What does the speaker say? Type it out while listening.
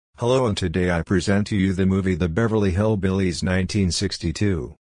Hello, and today I present to you the movie The Beverly Hillbillies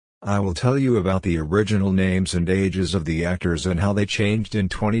 1962. I will tell you about the original names and ages of the actors and how they changed in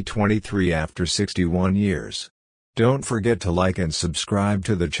 2023 after 61 years. Don't forget to like and subscribe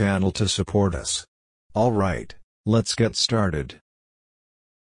to the channel to support us. Alright, let's get started.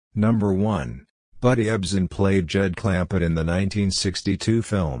 Number 1. Buddy Ebsen played Jed Clampett in the 1962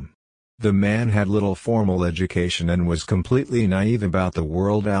 film. The man had little formal education and was completely naive about the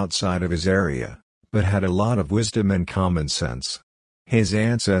world outside of his area, but had a lot of wisdom and common sense. His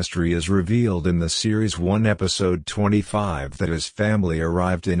ancestry is revealed in the Series 1 episode 25 that his family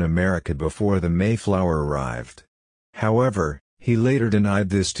arrived in America before the Mayflower arrived. However, he later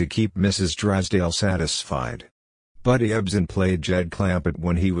denied this to keep Mrs. Drysdale satisfied. Buddy Ebsen played Jed Clampett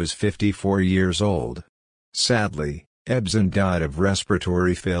when he was 54 years old. Sadly, Ebsen died of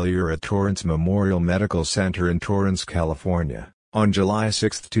respiratory failure at Torrance Memorial Medical Center in Torrance, California, on July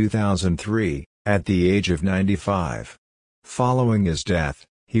 6, 2003, at the age of 95. Following his death,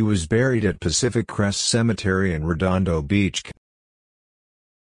 he was buried at Pacific Crest Cemetery in Redondo Beach.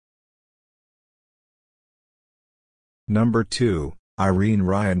 Number 2. Irene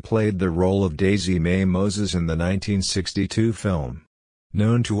Ryan played the role of Daisy Mae Moses in the 1962 film.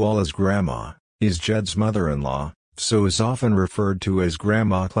 Known to all as Grandma, is Jed's mother-in-law, so is often referred to as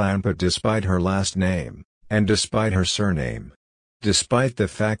Grandma Clampett despite her last name, and despite her surname. Despite the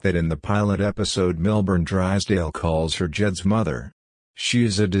fact that in the pilot episode Milburn Drysdale calls her Jed's mother. She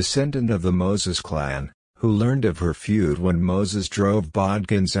is a descendant of the Moses clan, who learned of her feud when Moses drove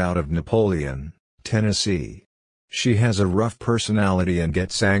Bodkins out of Napoleon, Tennessee. She has a rough personality and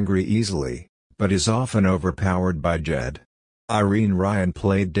gets angry easily, but is often overpowered by Jed. Irene Ryan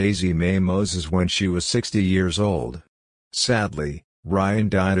played Daisy Mae Moses when she was 60 years old. Sadly, Ryan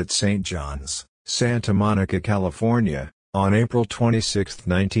died at St. John's, Santa Monica, California, on April 26,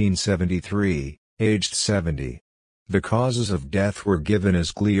 1973, aged 70. The causes of death were given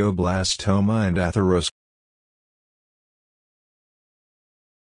as glioblastoma and atherosclerosis.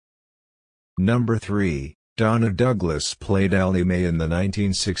 Number 3. Donna Douglas played Elly Mae in the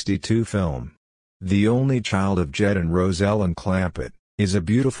 1962 film. The only child of Jed and Rose Ellen Clampett, is a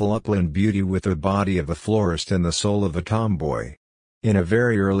beautiful upland beauty with the body of a florist and the soul of a tomboy. In a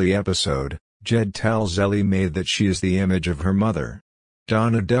very early episode, Jed tells Elly Mae that she is the image of her mother.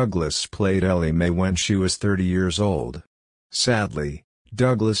 Donna Douglas played Elly Mae when she was 30 years old. Sadly,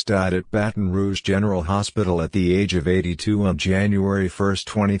 Douglas died at Baton Rouge General Hospital at the age of 82 on January 1,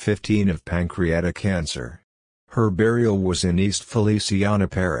 2015 of pancreatic cancer. Her burial was in East Feliciana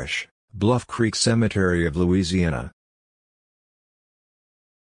Parish, Bluff Creek Cemetery of Louisiana.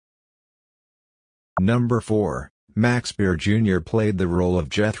 Number 4. Max Baer Jr. played the role of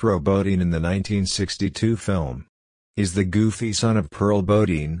Jethro Bodine in the 1962 film. Is the goofy son of Pearl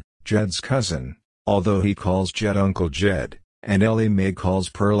Bodine, Jed's cousin, although he calls Jed Uncle Jed, and Elly Mae calls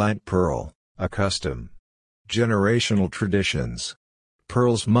Pearl Aunt Pearl, a custom. Generational traditions.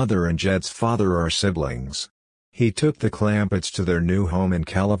 Pearl's mother and Jed's father are siblings. He took the Clampetts to their new home in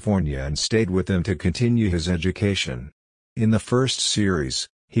California and stayed with them to continue his education. In the first series,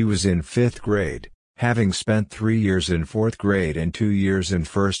 he was in 5th grade, having spent 3 years in 4th grade and 2 years in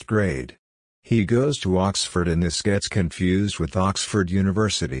 1st grade. He goes to Oxford and this gets confused with Oxford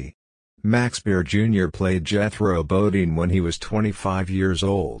University. Max Baer Jr. played Jethro Bodine when he was 25 years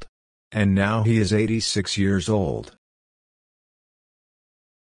old. And now he is 86 years old.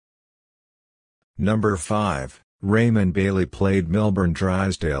 Number 5. Raymond Bailey played Milburn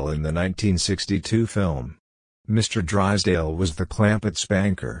Drysdale in the 1962 film. Mr. Drysdale was the Clampetts'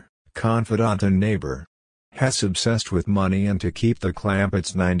 banker, confidant and neighbor. Hess obsessed with money and to keep the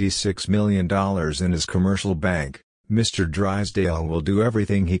Clampetts' $96 million in his commercial bank, Mr. Drysdale will do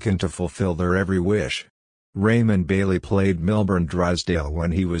everything he can to fulfill their every wish. Raymond Bailey played Milburn Drysdale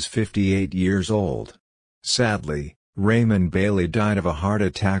when he was 58 years old. Sadly, Raymond Bailey died of a heart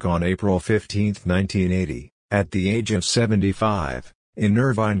attack on April 15, 1980, at the age of 75, in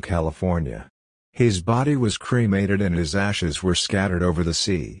Irvine, California. His body was cremated and his ashes were scattered over the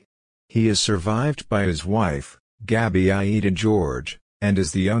sea. He is survived by his wife, Gabby Aida George, and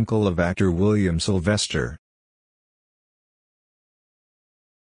is the uncle of actor William Sylvester.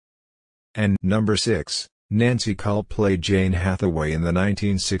 And number 6, Nancy Kulp played Jane Hathaway in the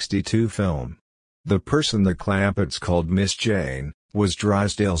 1962 film. The person the Clampetts called Miss Jane, was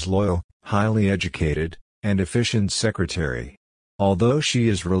Drysdale's loyal, highly educated, and efficient secretary. Although she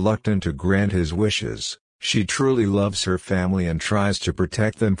is reluctant to grant his wishes, she truly loves her family and tries to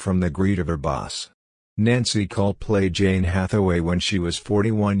protect them from the greed of her boss. Nancy Kulp played Jane Hathaway when she was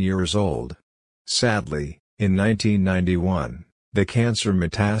 41 years old. Sadly, in 1991, The cancer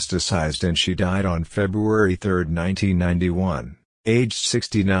metastasized and she died on February 3, 1991, aged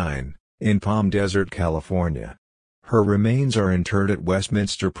 69, in Palm Desert, California. Her remains are interred at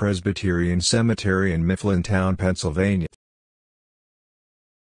Westminster Presbyterian Cemetery in Mifflintown, Pennsylvania.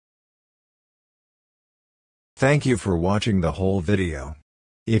 Thank you for watching the whole video.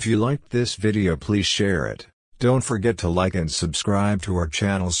 If you liked this video, please share it. Don't forget to like and subscribe to our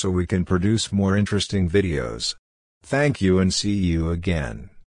channel so we can produce more interesting videos. Thank you and see you again.